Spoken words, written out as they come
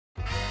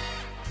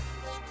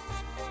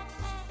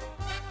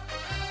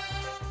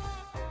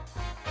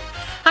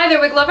Hi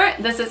there, wig lover.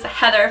 This is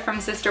Heather from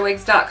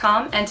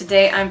CysterWigs.com, and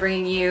today I'm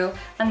bringing you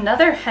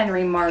another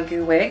Henry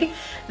Margu wig.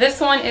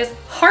 This one is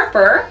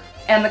Harper,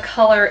 and the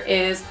color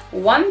is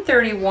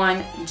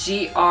 131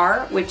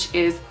 GR, which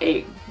is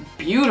a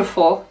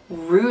beautiful,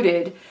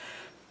 rooted,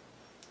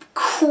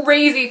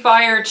 crazy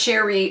fire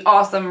cherry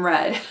awesome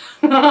red.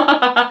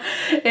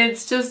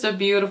 It's just a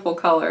beautiful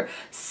color,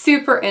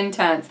 super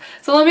intense.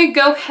 So let me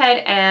go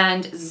ahead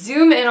and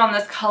zoom in on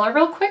this color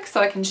real quick so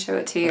I can show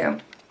it to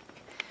you.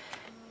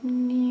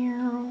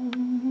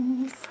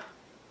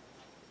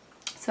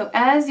 So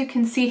as you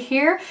can see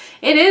here,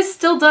 it is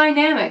still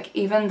dynamic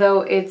even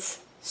though it's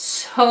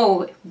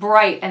so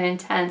bright and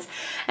intense.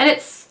 And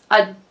it's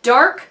a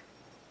dark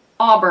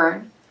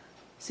auburn,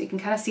 so you can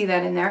kind of see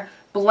that in there,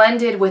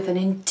 blended with an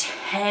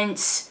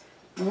intense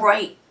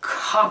bright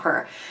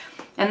copper.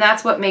 And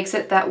that's what makes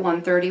it that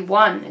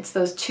 131. It's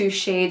those two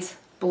shades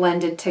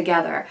blended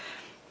together.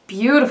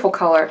 Beautiful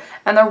color.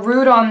 And the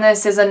root on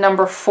this is a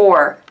number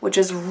 4, which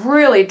is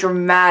really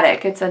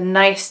dramatic. It's a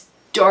nice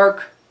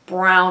dark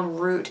brown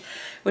root,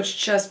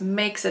 which just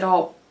makes it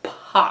all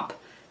pop.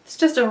 It's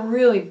just a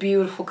really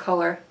beautiful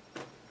color.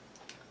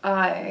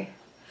 I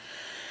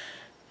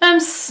am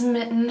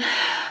smitten.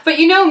 But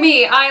you know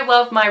me, I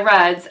love my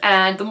reds,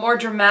 and the more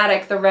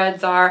dramatic the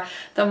reds are,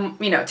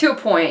 the, to a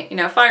point,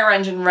 fire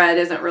engine red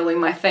isn't really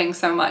my thing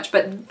so much,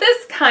 but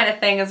this kind of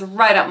thing is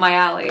right up my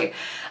alley.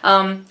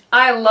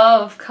 I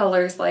love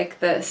colors like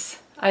this.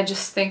 I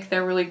just think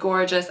they're really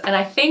gorgeous, and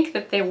I think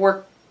that they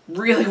work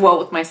really well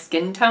with my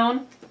skin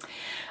tone.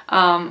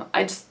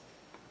 I just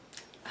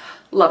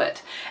love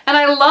it. And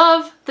I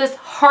love this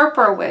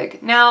Harper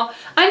wig. Now,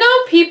 I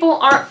know people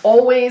aren't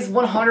always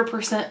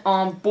 100%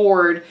 on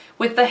board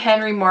with the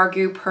Henry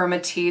Margu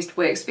perma-teased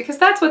wigs, because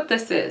that's what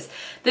this is.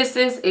 This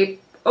is a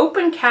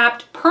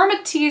open-capped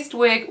perma-teased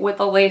wig with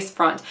a lace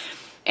front.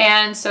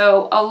 And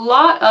so a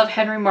lot of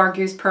Henry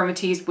Margu's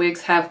perma-teased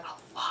wigs have a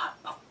lot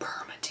of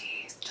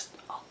perma-tease, just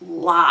a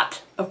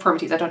lot of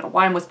perma-tease. I don't know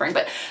why I'm whispering,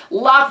 but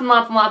lots and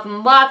lots and lots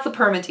and lots of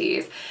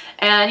perma-tease.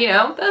 And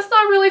that's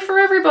not really for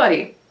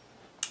everybody.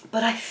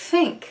 But I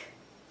think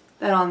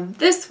that on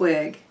this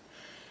wig,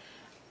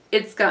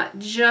 it's got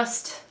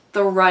just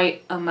the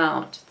right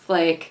amount. It's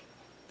like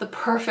the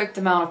perfect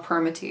amount of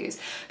perma-tease.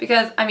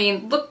 Because, I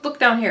mean, look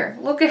down here.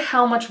 Look at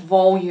how much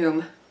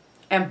volume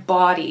and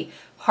body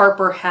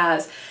Harper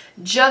has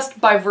just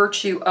by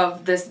virtue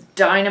of this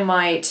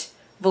dynamite,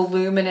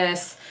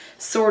 voluminous,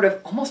 sort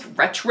of almost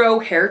retro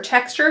hair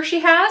texture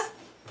she has.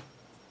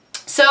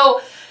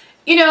 So,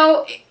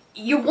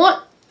 you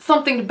want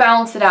something to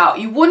balance it out.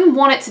 You wouldn't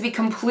want it to be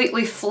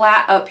completely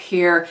flat up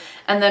here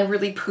and then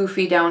really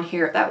poofy down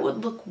here. That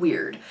would look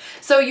weird.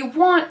 So you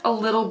want a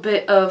little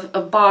bit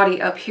of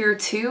body up here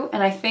too,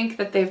 and I think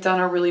that they've done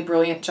a really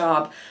brilliant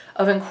job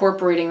of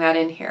incorporating that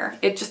in here.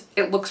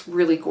 It looks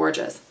really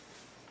gorgeous.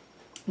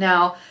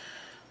 Now,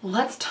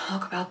 let's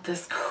talk about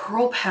this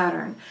curl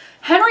pattern.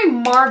 Henry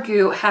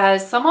Margu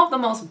has some of the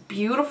most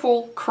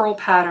beautiful curl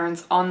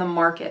patterns on the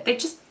market. They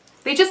just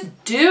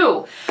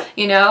do.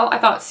 I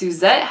thought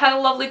Suzette had a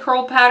lovely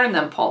curl pattern,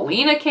 then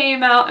Paulina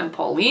came out, and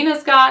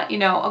Paulina's got,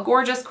 a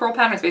gorgeous curl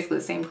pattern. It's basically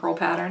the same curl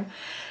pattern.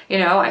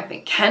 I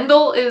think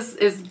Kendall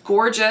is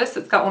gorgeous.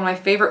 It's got one of my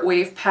favorite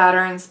wave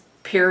patterns,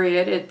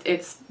 period.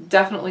 It's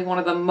definitely one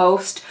of the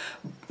most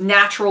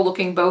natural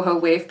looking boho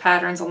wave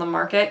patterns on the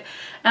market.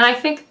 And I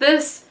think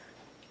this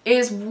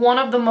is one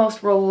of the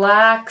most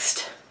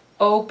relaxed,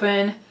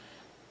 open,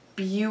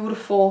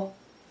 beautiful,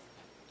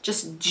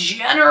 just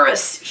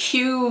generous,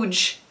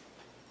 huge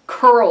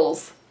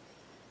curls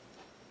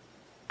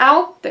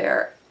out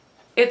there.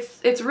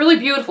 It's really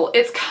beautiful.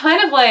 It's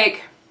kind of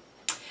like,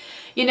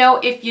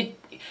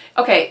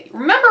 okay,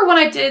 remember when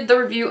I did the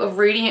review of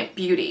Radiant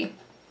Beauty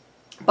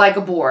by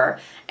Gabor,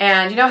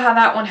 and you know how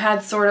that one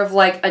had sort of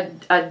like a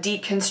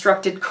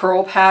deconstructed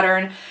curl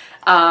pattern,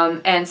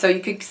 and so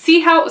you could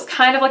see how it was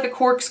kind of like a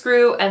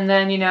corkscrew, and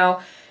then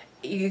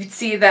you could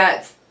see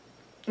that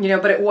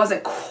but it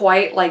wasn't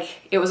quite like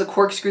it was a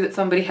corkscrew that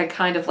somebody had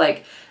kind of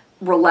like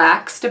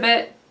relaxed a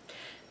bit.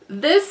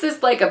 This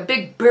is like a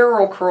big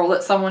barrel curl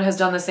that someone has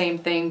done the same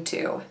thing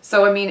to.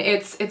 So I mean,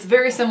 it's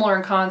very similar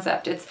in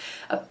concept. It's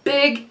a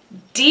big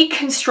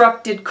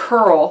deconstructed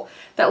curl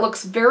that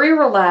looks very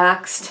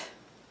relaxed,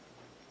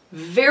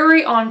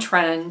 very on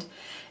trend.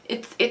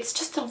 It's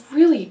just a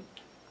really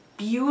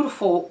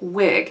beautiful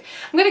wig.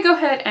 I'm gonna go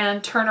ahead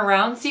and turn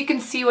around so you can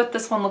see what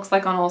this one looks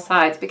like on all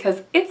sides,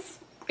 because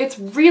it's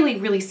really,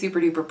 really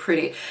super duper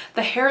pretty.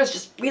 The hair is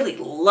just really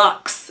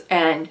luxe,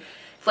 and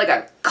it's like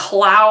a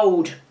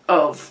cloud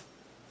of,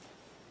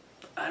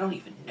 I don't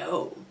even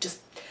know, just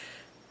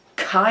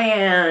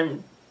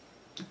cayenne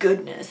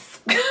goodness.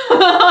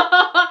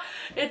 I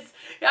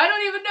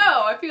don't even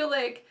know. I feel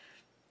like,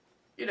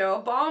 a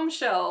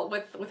bombshell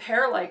with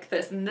hair like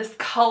this and this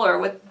color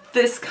with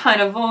this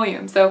kind of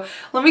volume. So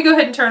let me go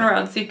ahead and turn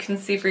around so you can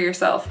see for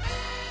yourself.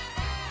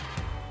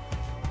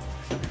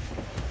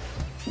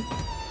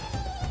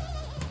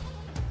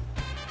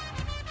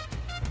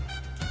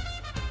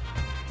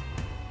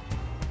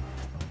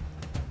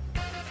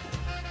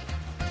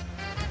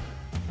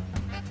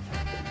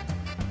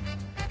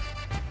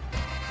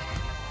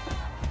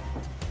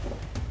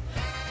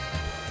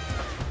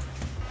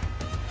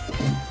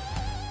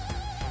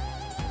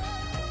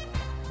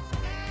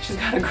 She's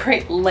got a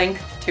great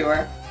length to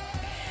her.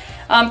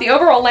 The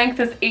overall length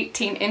is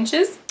 18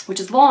 inches,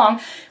 which is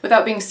long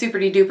without being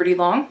super-duper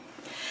long.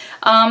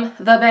 The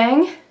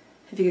bang,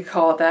 if you could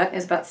call it that,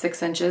 is about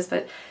 6 inches,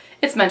 but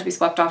it's meant to be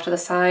swept off to the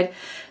side.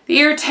 The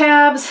ear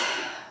tabs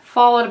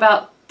fall at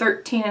about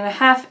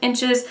 13.5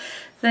 inches.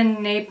 The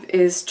nape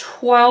is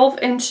 12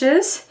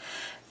 inches.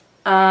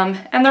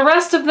 And the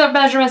rest of the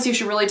measurements you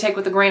should really take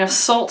with a grain of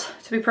salt,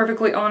 to be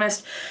perfectly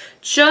honest,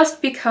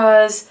 just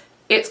because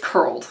it's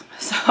curled.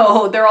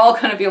 So they're all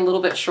going to be a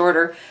little bit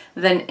shorter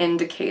than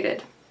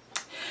indicated.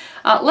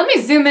 Let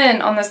me zoom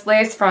in on this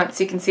lace front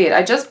so you can see it.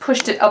 I just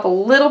pushed it up a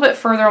little bit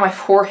further on my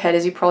forehead,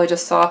 as you probably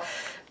just saw.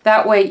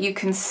 That way you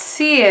can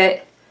see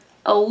it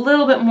a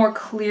little bit more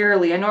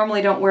clearly. I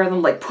normally don't wear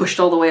them like pushed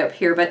all the way up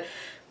here, but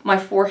my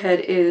forehead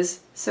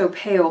is so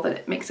pale that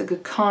it makes a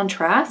good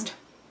contrast.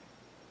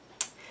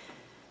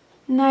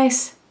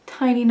 Nice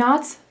tiny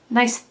knots,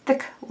 nice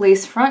thick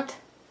lace front.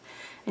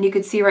 And you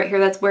can see right here,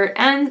 that's where it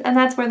ends, and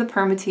that's where the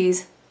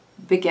permatease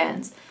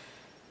begins.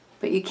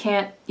 But you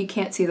can't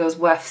see those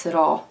wefts at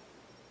all.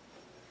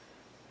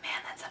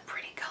 Man, that's a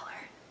pretty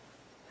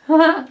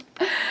color.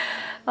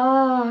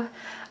 Oh.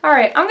 All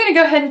right, I'm gonna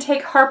go ahead and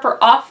take Harper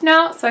off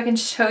now so I can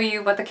show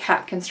you what the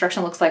cap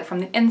construction looks like from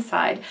the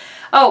inside.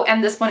 Oh,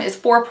 and this one is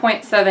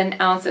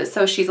 4.7 ounces,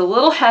 so she's a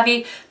little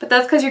heavy, but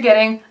that's because you're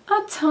getting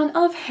a ton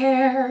of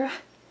hair.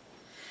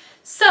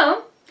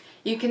 So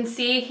you can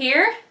see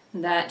here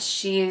that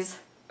she's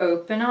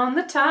open on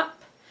the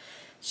top.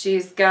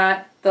 She's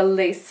got the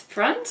lace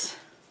front.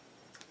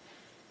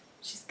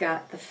 She's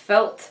got the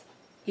felt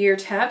ear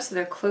tabs, so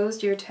they're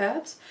closed ear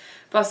tabs.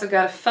 We've also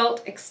got a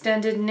felt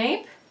extended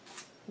nape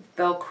with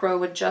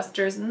Velcro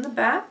adjusters in the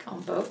back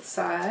on both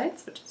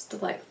sides, which is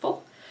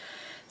delightful.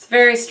 It's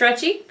very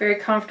stretchy, very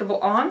comfortable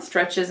on.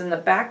 Stretches in the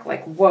back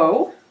like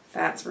whoa.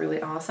 That's really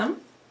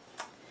awesome.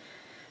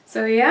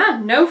 So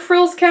yeah, no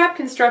frills cap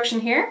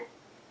construction here.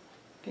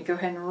 I'm gonna go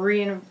ahead and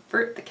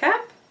reinvert the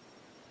cap.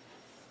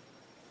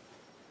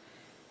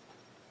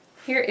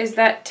 Here is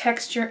that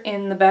texture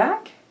in the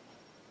back.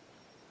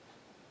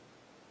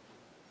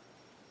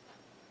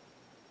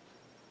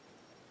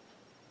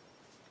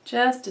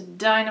 Just a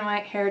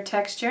dynamite hair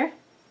texture.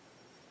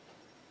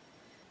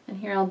 And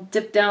here I'll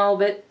dip down a little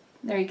bit.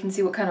 There you can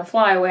see what kind of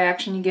flyaway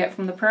action you get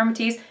from the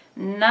permatease.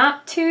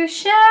 Not too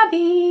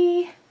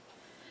shabby.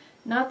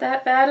 Not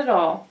that bad at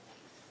all.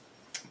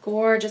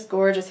 Gorgeous,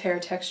 gorgeous hair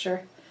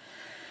texture.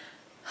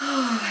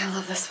 Oh, I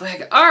love this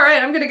wig. All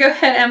right, I'm gonna go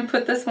ahead and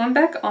put this one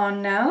back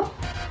on now.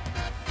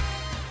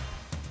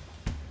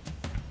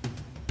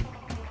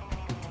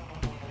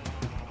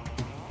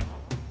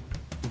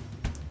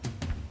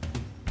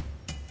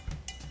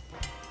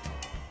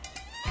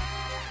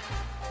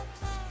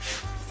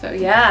 So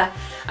yeah,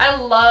 I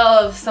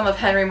love some of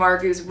Henry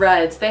Margu's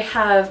reds. They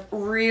have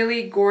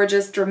really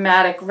gorgeous,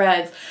 dramatic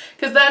reds.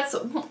 Because that's,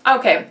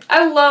 okay,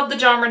 I love the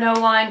Jon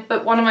Renau line,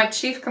 but one of my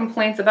chief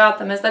complaints about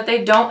them is that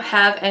they don't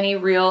have any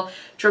real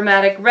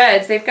dramatic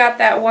reds. They've got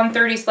that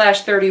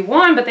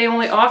 130/31, but they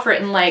only offer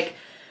it in like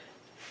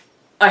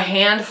a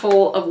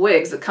handful of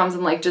wigs. It comes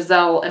in like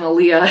Giselle and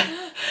Aaliyah.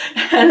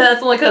 And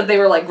that's only because they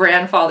were like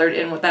grandfathered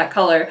in with that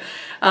color.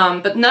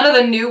 But none of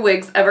the new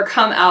wigs ever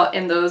come out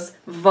in those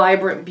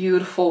vibrant,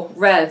 beautiful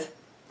reds.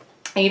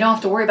 And you don't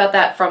have to worry about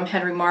that from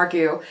Henry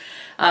Margu.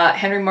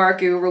 Henry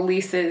Margu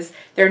releases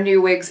their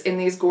new wigs in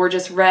these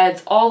gorgeous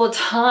reds all the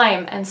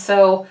time. And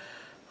so,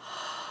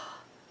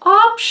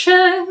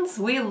 options!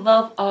 We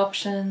love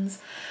options.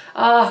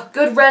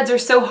 Good reds are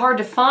so hard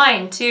to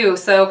find too.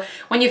 So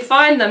when you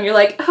find them, you're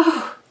like,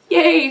 oh,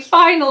 yay,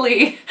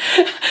 finally.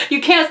 You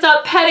can't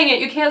stop petting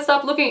it. You can't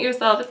stop looking at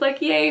yourself. It's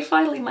like, yay,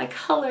 finally my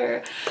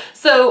color.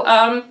 So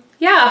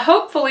yeah,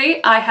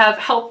 hopefully I have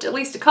helped at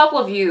least a couple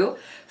of you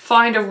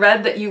find a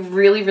red that you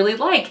really, really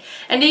like.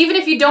 And even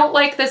if you don't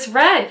like this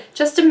red,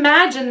 just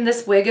imagine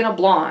this wig in a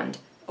blonde.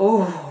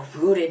 Oh,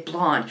 rooted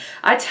blonde.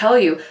 I tell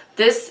you,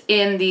 this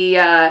in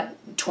the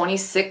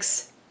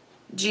 26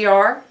 GR.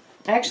 I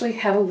actually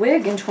have a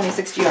wig in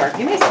 26 GR.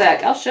 Give me a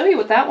sec. I'll show you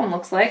what that one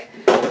looks like.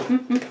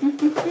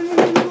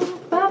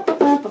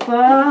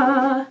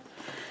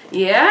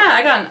 Yeah,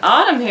 I got an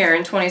autumn here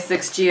in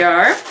 26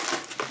 GR.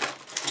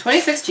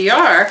 26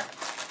 GR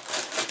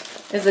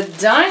is a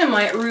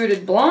dynamite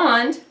rooted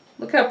blonde.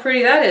 Look how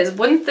pretty that is.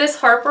 Wouldn't this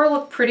Harper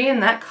look pretty in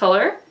that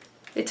color?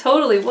 It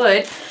totally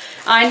would.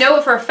 I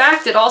know for a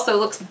fact it also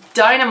looks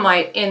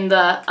dynamite in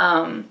the,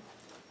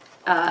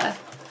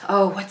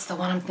 oh, what's the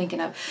one I'm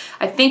thinking of?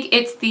 I think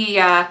it's the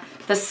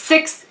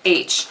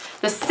 6H.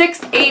 The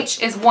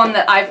 6H is one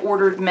that I've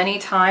ordered many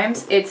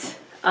times. It's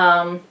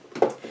a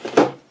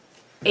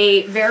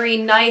very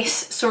nice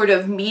sort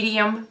of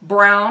medium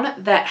brown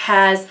that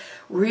has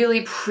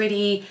really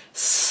pretty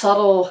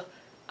subtle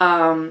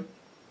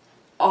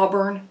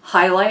auburn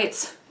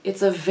highlights.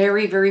 It's a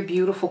very, very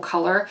beautiful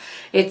color.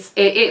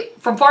 It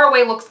from far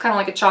away looks kind of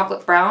like a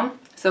chocolate brown,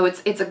 so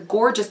it's a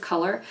gorgeous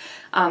color.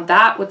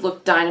 That would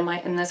look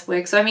dynamite in this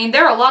wig. So I mean,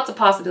 there are lots of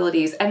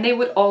possibilities, and they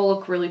would all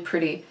look really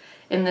pretty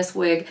in this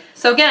wig.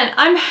 So again,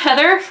 I'm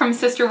Heather from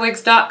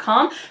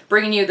CysterWigs.com,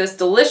 bringing you this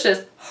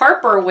delicious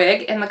Harper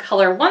wig in the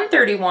color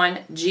 131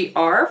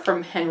 GR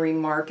from Henry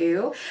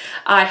Margu.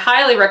 I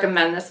highly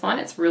recommend this one.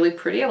 It's really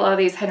pretty. A lot of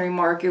these Henry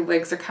Margu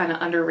wigs are kind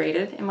of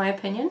underrated in my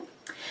opinion.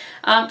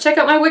 Check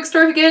out my wig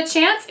store if you get a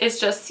chance. It's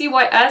just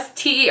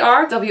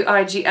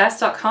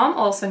CysterWigs.com,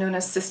 also known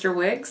as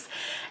CysterWigs.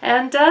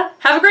 And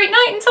have a great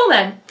night until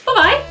then.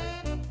 Bye-bye.